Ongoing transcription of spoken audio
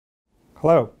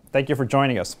Hello, thank you for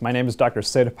joining us. My name is Dr.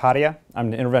 Sid Padia.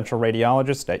 I'm an interventional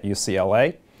radiologist at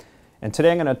UCLA, and today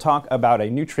I'm going to talk about a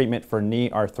new treatment for knee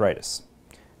arthritis.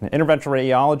 In interventional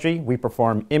radiology, we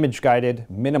perform image-guided,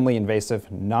 minimally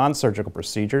invasive, non-surgical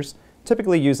procedures,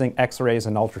 typically using X-rays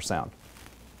and ultrasound.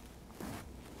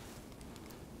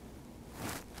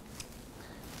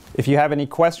 If you have any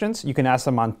questions, you can ask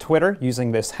them on Twitter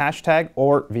using this hashtag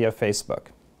or via Facebook.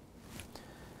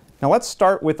 Now let's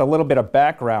start with a little bit of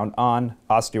background on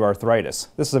osteoarthritis.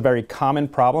 This is a very common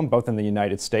problem both in the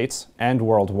United States and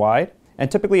worldwide,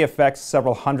 and typically affects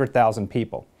several 100,000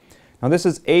 people. Now this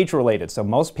is age-related, so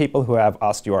most people who have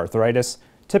osteoarthritis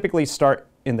typically start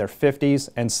in their 50s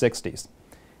and 60s.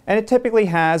 And it typically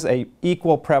has an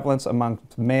equal prevalence among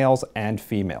males and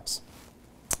females.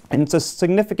 And it's a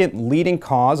significant leading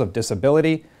cause of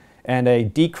disability and a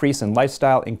decrease in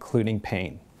lifestyle, including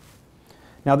pain.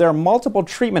 Now there are multiple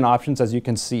treatment options, as you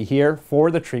can see here, for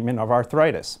the treatment of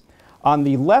arthritis. On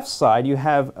the left side, you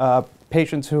have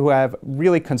patients who have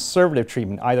really conservative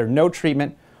treatment, either no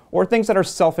treatment or things that are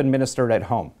self-administered at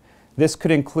home. This could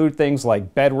include things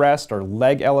like bed rest or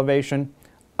leg elevation,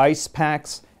 ice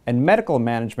packs, and medical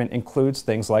management includes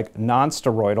things like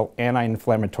non-steroidal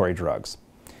anti-inflammatory drugs.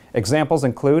 Examples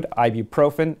include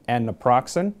ibuprofen and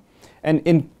naproxen, and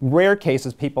in rare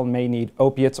cases, people may need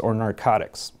opiates or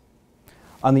narcotics.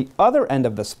 On the other end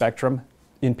of the spectrum,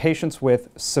 in patients with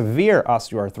severe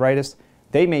osteoarthritis,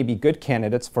 they may be good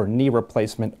candidates for knee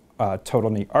replacement,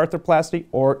 total knee arthroplasty,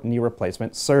 or knee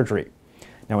replacement surgery.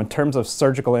 Now, in terms of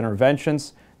surgical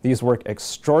interventions, these work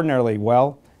extraordinarily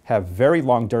well, have very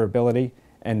long durability,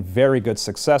 and very good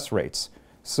success rates.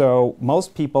 So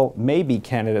most people may be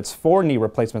candidates for knee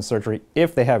replacement surgery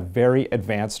if they have very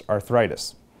advanced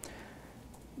arthritis.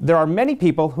 There are many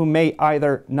people who may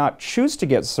either not choose to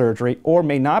get surgery or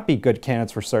may not be good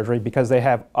candidates for surgery because they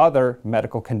have other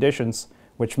medical conditions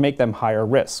which make them higher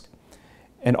risk.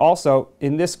 And also,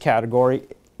 in this category,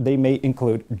 they may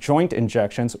include joint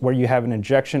injections where you have an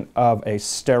injection of a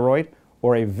steroid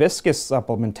or a viscous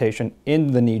supplementation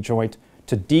in the knee joint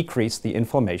to decrease the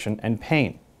inflammation and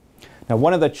pain. Now,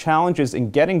 one of the challenges in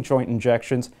getting joint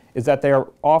injections is that they are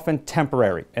often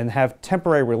temporary and have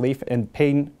temporary relief, and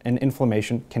pain and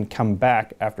inflammation can come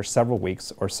back after several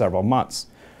weeks or several months.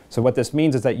 So what this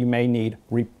means is that you may need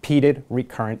repeated,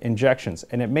 recurrent injections,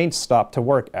 and it may stop to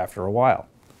work after a while.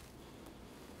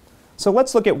 So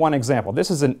let's look at one example.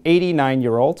 This is an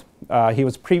 89-year-old. He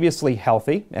was previously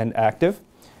healthy and active,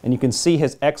 and you can see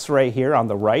his X-ray here on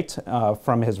the right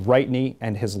from his right knee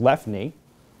and his left knee.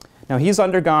 Now he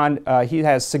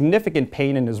has significant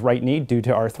pain in his right knee due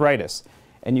to arthritis.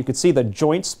 And you can see the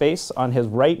joint space on his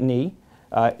right knee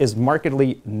is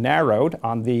markedly narrowed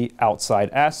on the outside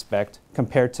aspect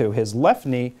compared to his left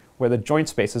knee, where the joint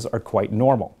spaces are quite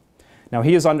normal. Now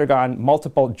he has undergone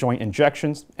multiple joint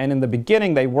injections, and in the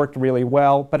beginning they worked really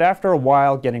well, but after a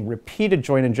while, getting repeated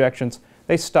joint injections,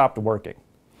 they stopped working.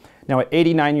 Now at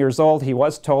 89 years old, he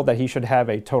was told that he should have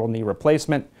a total knee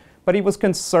replacement, but he was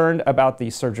concerned about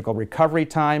the surgical recovery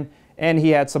time, and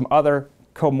he had some other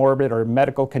comorbid or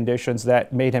medical conditions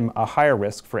that made him a higher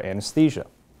risk for anesthesia.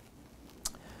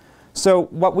 So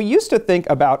what we used to think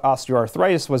about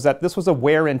osteoarthritis was that this was a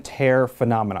wear and tear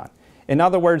phenomenon. In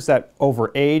other words, that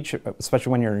over age,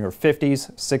 especially when you're in your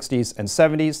 50s, 60s, and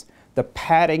 70s, the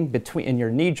padding in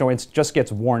your knee joints just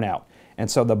gets worn out.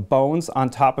 And so the bones on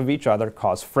top of each other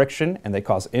cause friction, and they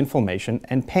cause inflammation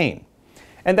and pain.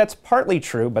 And that's partly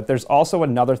true, but there's also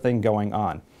another thing going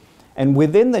on. And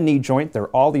within the knee joint, there are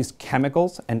all these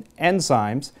chemicals and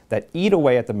enzymes that eat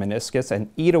away at the meniscus and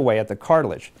eat away at the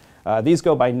cartilage. These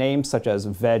go by names such as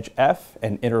VEGF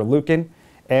and interleukin.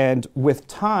 And with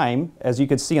time, as you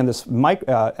can see in this,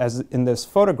 in this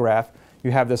photograph, you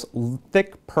have this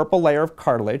thick purple layer of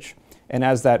cartilage. And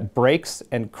as that breaks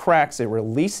and cracks, it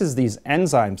releases these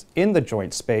enzymes in the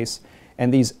joint space.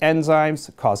 And these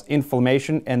enzymes cause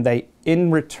inflammation, and they,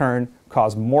 in return,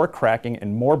 cause more cracking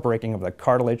and more breaking of the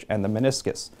cartilage and the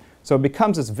meniscus. So it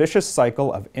becomes this vicious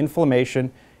cycle of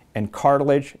inflammation and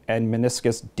cartilage and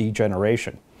meniscus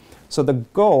degeneration. So the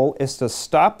goal is to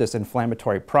stop this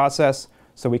inflammatory process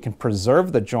so we can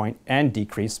preserve the joint and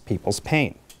decrease people's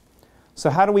pain.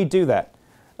 So how do we do that?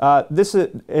 One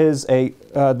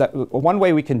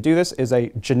way we can do this is a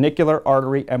genicular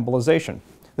artery embolization.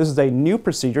 This is a new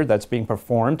procedure that's being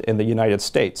performed in the United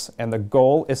States, and the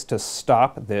goal is to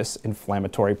stop this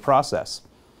inflammatory process.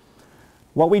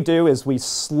 What we do is we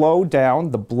slow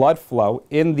down the blood flow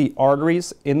in the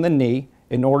arteries in the knee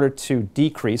in order to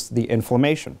decrease the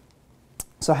inflammation.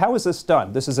 So how is this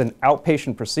done? This is an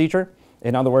outpatient procedure.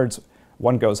 In other words,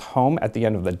 one goes home at the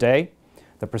end of the day.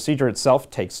 The procedure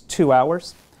itself takes 2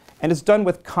 hours, and it's done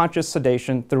with conscious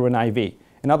sedation through an IV.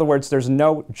 In other words, there's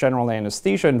no general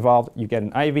anesthesia involved. You get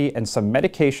an IV and some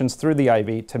medications through the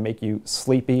IV to make you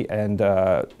sleepy and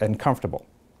comfortable.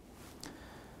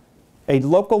 A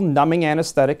local numbing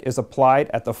anesthetic is applied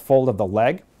at the fold of the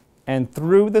leg, and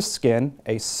through the skin,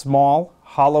 a small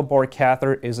hollow bore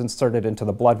catheter is inserted into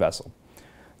the blood vessel.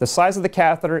 The size of the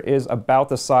catheter is about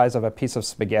the size of a piece of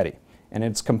spaghetti, and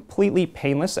it's completely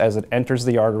painless as it enters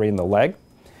the artery in the leg.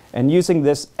 And using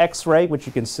this X-ray, which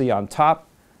you can see on top,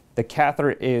 the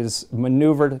catheter is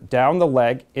maneuvered down the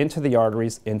leg into the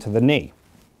arteries into the knee.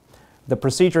 The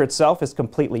procedure itself is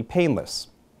completely painless.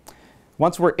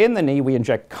 Once we're in the knee, we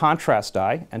inject contrast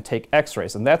dye and take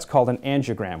X-rays, and that's called an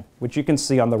angiogram, which you can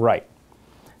see on the right.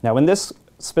 Now, in this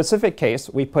specific case,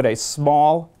 we put a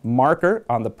small marker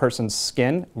on the person's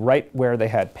skin right where they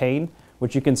had pain,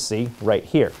 which you can see right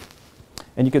here.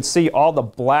 And you can see all the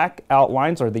black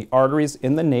outlines are the arteries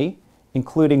in the knee,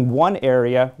 including one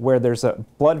area where there's a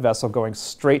blood vessel going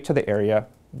straight to the area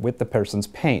with the person's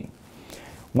pain.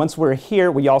 Once we're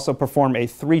here, we also perform a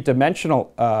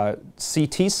three-dimensional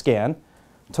CT scan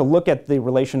to look at the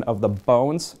relation of the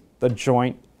bones, the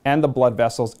joint, and the blood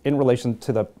vessels in relation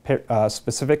to the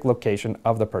specific location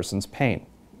of the person's pain.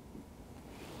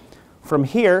 From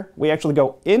here, we actually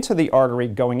go into the artery,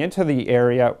 going into the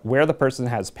area where the person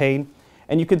has pain,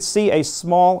 and you can see a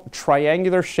small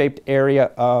triangular-shaped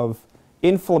area of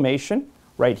inflammation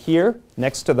right here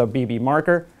next to the BB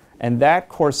marker, and that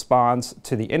corresponds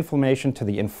to the inflammation, to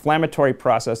the inflammatory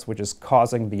process which is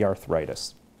causing the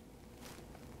arthritis.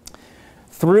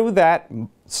 Through that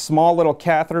small little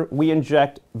catheter, we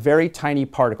inject very tiny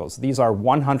particles. These are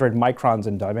 100 microns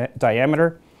in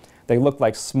diameter. They look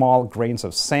like small grains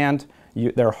of sand.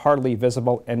 They're hardly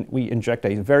visible, and we inject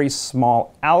a very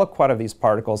small aliquot of these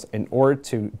particles in order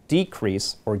to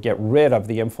decrease or get rid of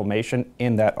the inflammation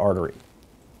in that artery.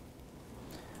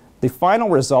 The final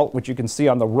result, which you can see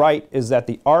on the right, is that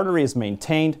the artery is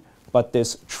maintained, but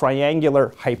this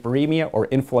triangular hyperemia or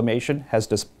inflammation has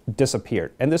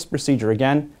disappeared. And this procedure,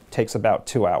 again, takes about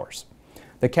 2 hours.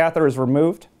 The catheter is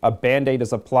removed, a Band-Aid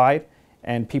is applied,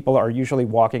 and people are usually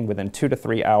walking within 2 to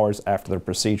 3 hours after the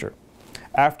procedure.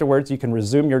 Afterwards, you can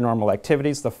resume your normal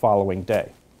activities the following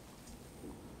day.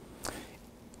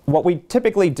 What we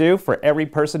typically do for every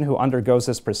person who undergoes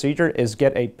this procedure is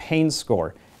get a pain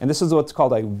score. And this is what's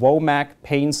called a WOMAC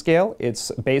pain scale.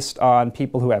 It's based on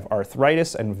people who have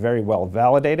arthritis and very well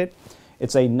validated.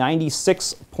 It's a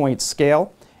 96-point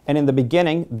scale. And in the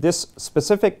beginning, this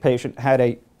specific patient had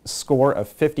a score of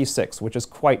 56, which is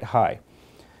quite high.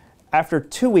 After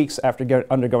 2 weeks after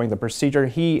undergoing the procedure,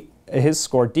 his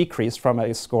score decreased from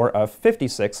a score of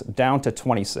 56 down to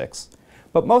 26.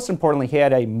 But most importantly, he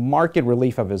had a marked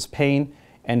relief of his pain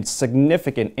and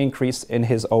significant increase in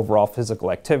his overall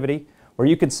physical activity, where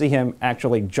you could see him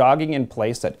actually jogging in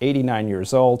place at 89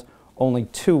 years old, only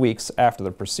 2 weeks after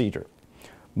the procedure.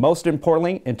 Most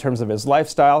importantly, in terms of his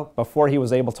lifestyle, before he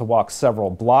was able to walk several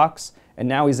blocks, and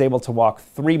now he's able to walk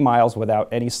 3 miles without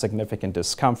any significant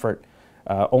discomfort,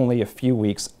 only a few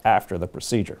weeks after the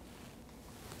procedure.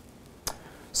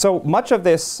 So much of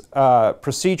this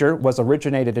procedure was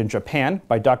originated in Japan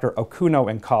by Dr. Okuno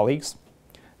and colleagues.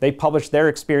 They published their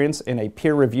experience in a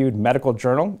peer-reviewed medical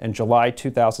journal in July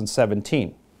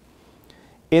 2017.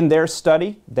 In their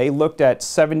study, they looked at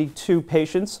 72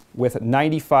 patients with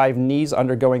 95 knees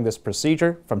undergoing this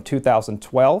procedure from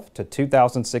 2012 to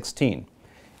 2016.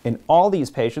 In all these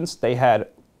patients, they had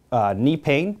knee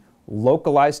pain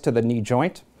localized to the knee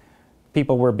joint.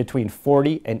 People were between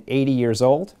 40 and 80 years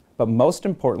old, but most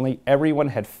importantly, everyone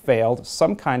had failed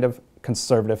some kind of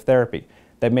conservative therapy.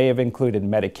 They may have included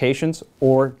medications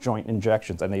or joint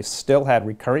injections, and they still had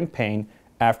recurring pain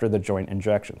after the joint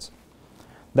injections.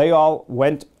 They all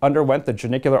underwent the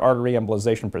genicular artery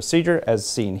embolization procedure as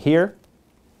seen here.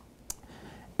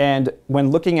 And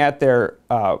when looking at their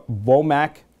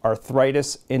WOMAC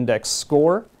arthritis index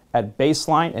score at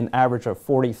baseline, an average of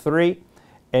 43,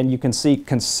 and you can see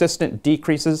consistent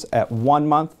decreases at 1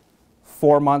 month,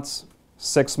 4 months,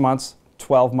 6 months,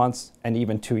 12 months, and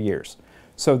even 2 years.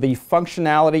 So the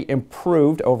functionality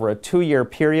improved over a 2-year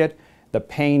period. The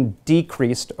pain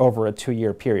decreased over a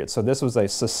 2-year period. So this was a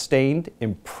sustained,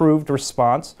 improved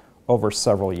response over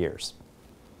several years.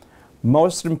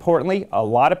 Most importantly, a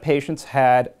lot of patients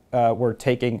were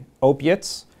taking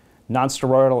opiates,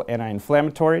 nonsteroidal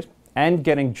anti-inflammatories, and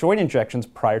getting joint injections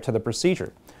prior to the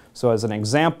procedure. So as an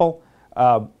example,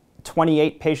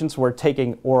 28 patients were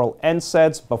taking oral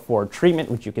NSAIDs before treatment,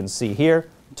 which you can see here.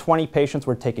 20 patients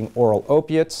were taking oral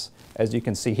opiates, as you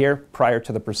can see here, prior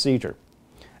to the procedure.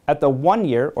 At the 1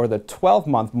 year or the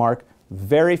 12-month mark,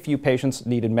 very few patients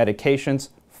needed medications.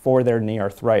 for their knee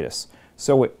arthritis.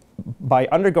 So by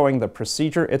undergoing the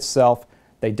procedure itself,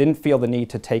 they didn't feel the need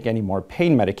to take any more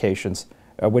pain medications,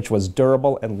 which was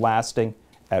durable and lasting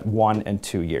at 1 and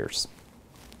 2 years.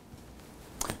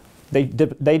 They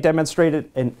demonstrated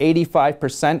an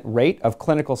 85% rate of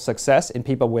clinical success in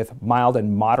people with mild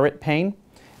and moderate pain.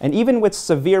 And even with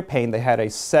severe pain, they had a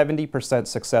 70%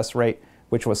 success rate,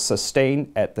 which was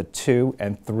sustained at the 2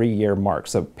 and 3 year mark.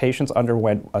 So patients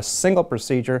underwent a single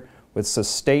procedure with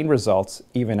sustained results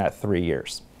even at 3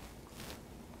 years.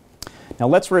 Now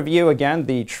let's review again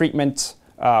the treatment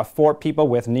for people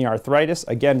with knee arthritis,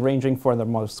 again ranging from the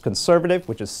most conservative,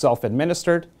 which is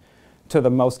self-administered, to the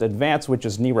most advanced, which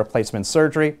is knee replacement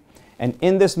surgery. And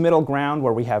in this middle ground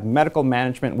where we have medical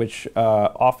management, which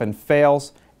often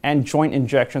fails, and joint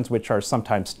injections, which are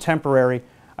sometimes temporary,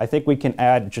 I think we can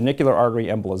add genicular artery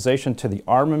embolization to the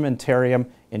armamentarium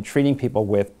in treating people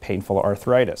with painful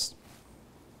arthritis.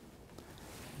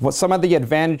 What some of the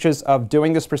advantages of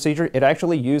doing this procedure, it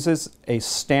actually uses a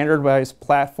standardized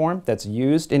platform that's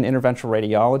used in interventional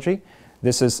radiology.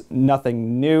 This is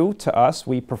nothing new to us.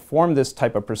 We perform this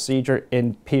type of procedure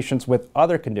in patients with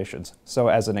other conditions. So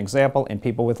as an example, in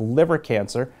people with liver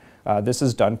cancer, this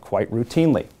is done quite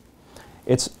routinely.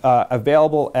 It's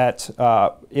available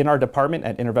in our department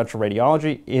at interventional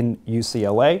radiology in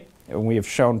UCLA. And we have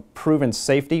shown proven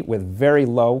safety with very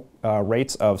low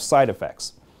rates of side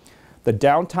effects. The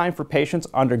downtime for patients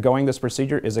undergoing this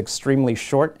procedure is extremely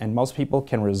short, and most people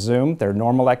can resume their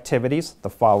normal activities the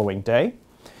following day.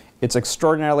 It's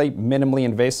extraordinarily minimally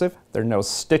invasive. There are no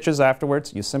stitches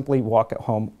afterwards. You simply walk at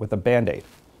home with a Band-Aid.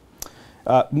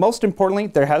 Most importantly,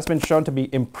 there has been shown to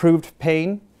be improved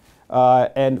pain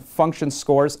and function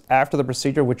scores after the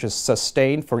procedure, which is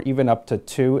sustained for even up to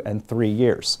 2 and 3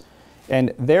 years.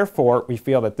 And therefore, we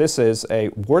feel that this is a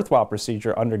worthwhile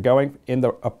procedure undergoing in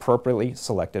the appropriately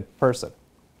selected person.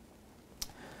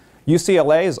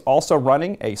 UCLA is also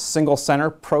running a single-center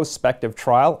prospective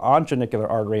trial on genicular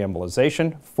artery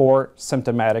embolization for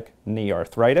symptomatic knee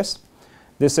arthritis.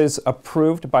 This is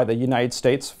approved by the United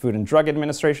States Food and Drug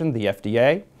Administration, the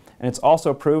FDA, and it's also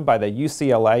approved by the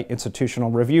UCLA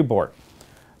Institutional Review Board.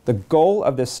 The goal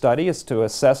of this study is to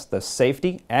assess the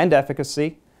safety and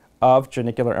efficacy of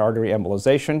genicular artery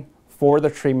embolization for the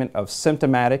treatment of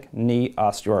symptomatic knee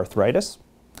osteoarthritis.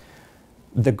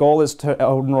 The goal is to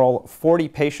enroll 40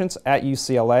 patients at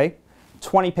UCLA,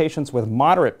 20 patients with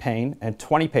moderate pain, and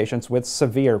 20 patients with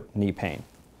severe knee pain.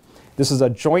 This is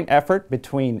a joint effort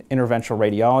between interventional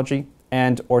radiology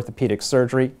and orthopedic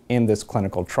surgery in this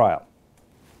clinical trial.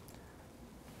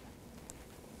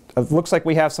 It looks like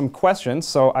we have some questions,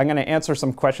 so I'm going to answer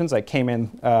some questions that came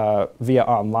in via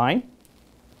online.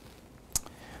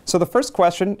 So the first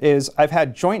question is, I've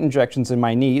had joint injections in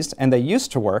my knees and they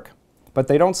used to work, but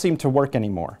they don't seem to work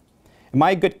anymore. Am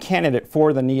I a good candidate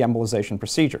for the knee embolization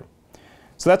procedure?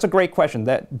 So that's a great question.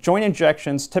 That joint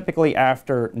injections, typically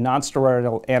after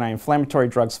nonsteroidal anti-inflammatory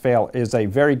drugs fail, is a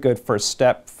very good first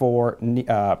step for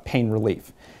pain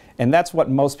relief. And that's what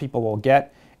most people will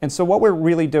get. And so what we're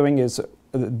really doing is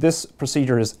this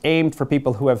procedure is aimed for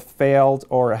people who have failed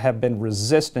or have been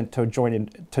resistant to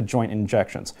joint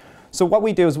injections. So what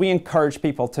we do is we encourage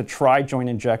people to try joint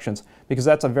injections because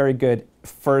that's a very good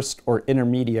first or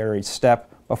intermediary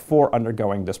step before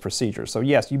undergoing this procedure. So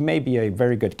yes, you may be a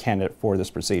very good candidate for this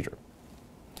procedure.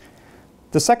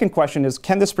 The second question is,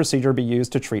 can this procedure be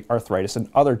used to treat arthritis in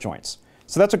other joints?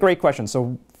 So that's a great question.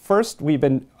 So first, we've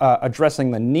been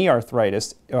addressing the knee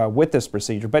arthritis with this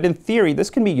procedure, but in theory, this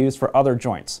can be used for other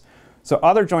joints. So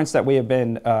other joints that we have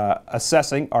been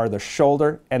assessing are the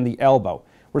shoulder and the elbow.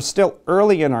 We're still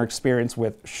early in our experience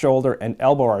with shoulder and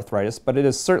elbow arthritis, but it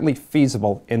is certainly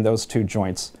feasible in those two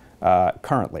joints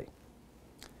currently.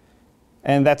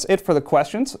 And that's it for the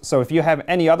questions. So if you have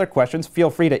any other questions, feel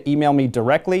free to email me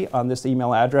directly on this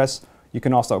email address. You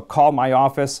can also call my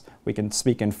office. We can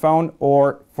speak in phone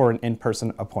or for an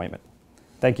in-person appointment.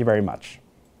 Thank you very much.